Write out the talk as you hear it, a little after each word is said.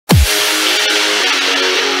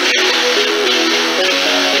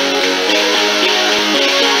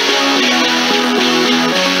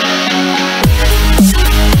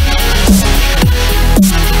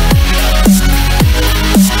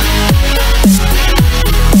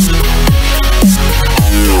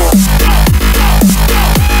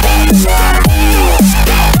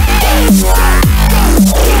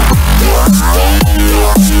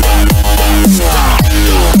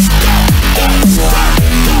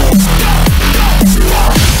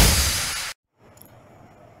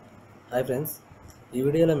Hi friends, ఈ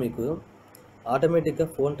వీడియోలో మీకు ఆటోమేటిక్గా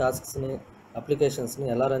ఫోన్ టాస్క్స్ని అప్లికేషన్స్ని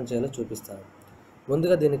ఎలా రన్ చేయాలో చూపిస్తాను.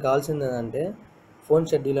 ముందుగా దీనికి కావాల్సింది ఏంటంటే ఫోన్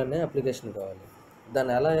షెడ్యూల్ అనే అప్లికేషన్ కావాలి.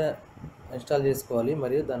 దాన్ని ఎలా ఇన్స్టాల్ చేసుకోవాలి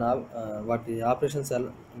మరియు వాటి ఆపరేషన్స్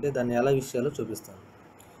దాన్ని ఎలా యూస్ చేయాలో చూపిస్తాను.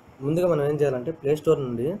 ముందుగా మనం ఏం చేయాలంటే ప్లే స్టోర్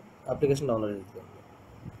నుండి అప్లికేషన్ డౌన్లోడ్ చేసుకోవాలి.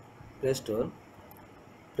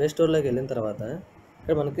 ప్లే స్టోర్లోకి వెళ్ళిన తర్వాత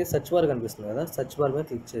ఇక్కడ మనకి సెర్చ్ బార్ కనిపిస్తుంది కదా, సెర్చ్ బార్ మీద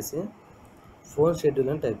క్లిక్ చేసి ఫోన్ షెడ్యూల్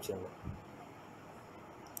అని టైప్ చేయండి.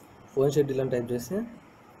 ఫోన్ షెడ్యూల్ అని టైప్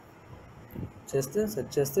చేస్తే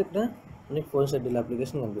సెర్చ్ చేస్తే ఇక్కడ మీకు ఫోన్ షెడ్యూల్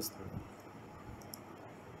అప్లికేషన్ కనిపిస్తుంది.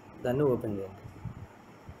 దాన్ని ఓపెన్ చేయండి.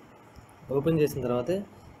 ఓపెన్ చేసిన తర్వాత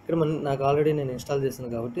ఇక్కడ నాకు ఆల్రెడీ నేను ఇన్స్టాల్ చేశాను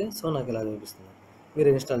కాబట్టి నాకు ఇలా చూపిస్తుంది. మీరు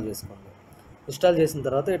ఇన్స్టాల్ చేసుకోండి. ఇన్స్టాల్ చేసిన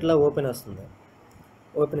తర్వాత ఇట్లా ఓపెన్ వస్తుంది.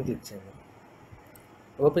 ఓపెన్ క్లిక్ చేయండి.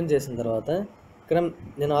 ఓపెన్ చేసిన తర్వాత ఇక్కడ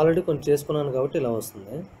నేను ఆల్రెడీ కొంచెం చేసుకున్నాను కాబట్టి ఇలా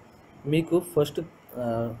వస్తుంది. మీకు ఫస్ట్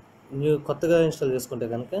కొత్తగా ఇన్స్టాల్ చేసుకుంటే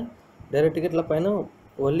కనుక డైరెక్ట్గా ఇట్లా పైన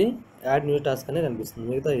ఓన్లీ యాడ్ న్యూ టాస్క్ అనే కనిపిస్తుంది,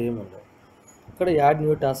 మిగతా ఏముండదు. ఇక్కడ యాడ్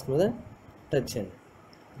న్యూ టాస్క్ మీద టచ్ చేయండి.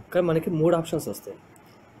 ఇక్కడ మనకి 3 ఆప్షన్స్ వస్తాయి.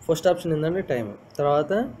 ఫస్ట్ ఆప్షన్ ఏంటంటే టైం,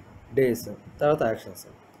 తర్వాత డేస్, తర్వాత యాక్షన్స్.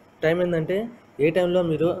 టైం ఏంటంటే ఏ టైంలో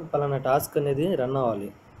మీరు పలానా టాస్క్ అనేది రన్ అవ్వాలి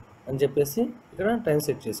అని చెప్పేసి ఇక్కడ టైం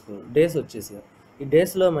సెట్ చేసుకోవాలి. డేస్ వచ్చేసి ఈ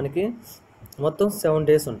డేస్లో మనకి మొత్తం 7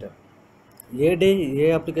 డేస్ ఉంటాయి. ఏ డే ఏ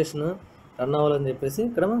అప్లికేషన్ రన్ అవ్వాలని చెప్పేసి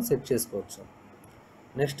ఇక్కడ మనం సెట్ చేసుకోవచ్చు.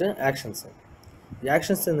 Next actions.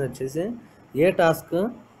 యాక్షన్స్ వచ్చేసి ఏ టాస్క్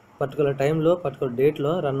పర్టికులర్ టైంలో పర్టికులర్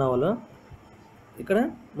డేట్లో రన్ అవ్వాలో ఇక్కడ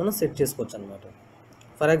మనం సెట్ చేసుకోవచ్చు అనమాట.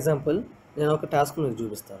 ఫర్ ఎగ్జాంపుల్ నేను ఒక టాస్క్ మీకు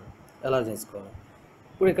చూపిస్తాను ఎలా చేసుకోవాలి.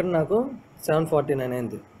 ఇప్పుడు ఇక్కడ నాకు 7:49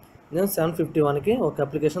 అయింది. నేను 7:51కి ఒక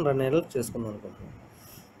అప్లికేషన్ రన్ అయ్యేలా చేసుకుందాం అనుకుంటున్నాను.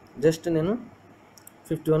 జస్ట్ నేను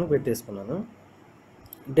 51కి పెట్టేసుకున్నాను.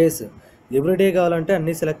 డేస్ ఎవ్రీ డే కావాలంటే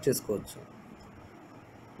అన్నీ సెలెక్ట్ చేసుకోవచ్చు,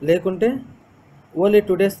 లేకుంటే ఓన్లీ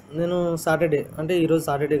 2 డేస్. నేను సాటర్డే అంటే ఈరోజు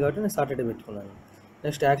సాటర్డే కాబట్టి నేను సాటర్డే పెట్టుకున్నాను.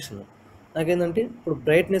 నెక్స్ట్ యాక్షన్ నాకేంటంటే ఇప్పుడు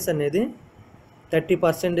బ్రైట్నెస్ అనేది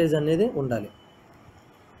 30% అనేది ఉండాలి.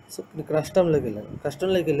 సో ఇక్కడ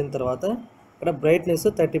కస్టమ్లోకి వెళ్ళిన తర్వాత ఇక్కడ బ్రైట్నెస్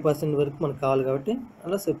 30% వరకు మనకు కావాలి కాబట్టి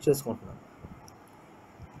అలా సెట్ చేసుకుంటున్నాను.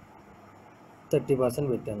 30%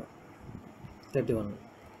 పెట్టాను. 31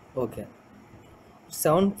 ఓకే.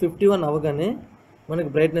 7:51 అవ్వగానే మనకి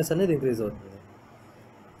బ్రైట్నెస్ అనేది ఇంక్రీజ్ అవుతుంది.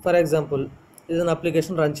 ఫర్ ఎగ్జాంపుల్ ఏదైనా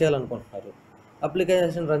అప్లికేషన్ రన్ చేయాలనుకుంటున్నారు.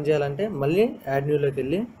 అప్లికేషన్ రన్ చేయాలంటే మళ్ళీ యాడ్ న్యూలోకి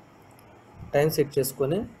వెళ్ళి టైం సెట్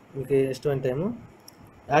చేసుకొని మీకు ఇష్టమైన టైము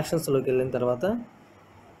యాక్షన్స్లోకి వెళ్ళిన తర్వాత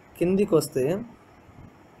కిందికి వస్తే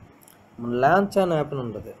లాంచ్ ఆన్ యాప్ అని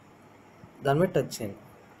ఉంటుంది, దాని మీద టచ్ చేయండి.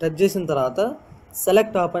 టచ్ చేసిన తర్వాత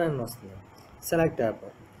సెలెక్ట్ యాప్ అని వస్తుంది. సెలెక్ట్ యాప్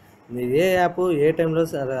మీరు ఏ యాప్ ఏ టైంలో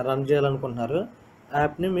రన్ చేయాలనుకుంటున్నారో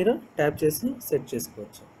యాప్ని మీరు ట్యాప్ చేసి సెట్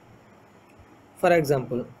చేసుకోవచ్చు. ఫర్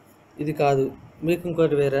ఎగ్జాంపుల్ ఇది కాదు, మీకు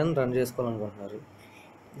ఇంకోటి వేరే రన్ చేసుకోవాలనుకుంటున్నారు.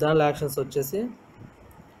 దానిలో యాక్షన్స్ వచ్చేసి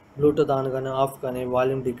బ్లూటూత్ ఆన్ కానీ ఆఫ్ కానీ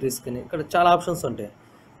వాల్యూమ్ డిక్రీస్ కానీ ఇక్కడ చాలా ఆప్షన్స్ ఉంటాయి.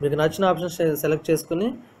 మీకు నచ్చిన ఆప్షన్స్ సెలెక్ట్ చేసుకుని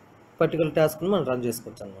పర్టికులర్ టాస్క్ని మనం రన్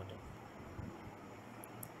చేసుకోవచ్చు అనమాట.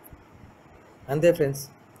 అంతే ఫ్రెండ్స్.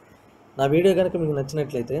 నా వీడియో కనుక మీకు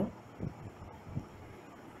నచ్చినట్లయితే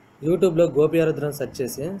యూట్యూబ్లో గోపి ఆరాధన సెర్చ్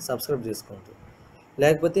చేసి సబ్స్క్రైబ్ చేసుకోండి.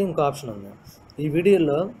 లేకపోతే ఇంకో ఆప్షన్ ఉంది. ఈ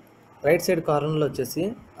వీడియోలో రైట్ సైడ్ కార్నర్లో వచ్చేసి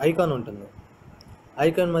ఐకాన్ ఉంటుంది.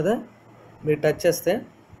 ఐకాన్ మీద మీరు టచ్ చేస్తే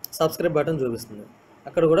సబ్స్క్రైబ్ బటన్ చూపిస్తుంది.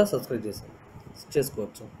 అక్కడ కూడా సబ్స్క్రైబ్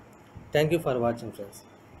చేసుకోవచ్చు. Thank you for watching friends.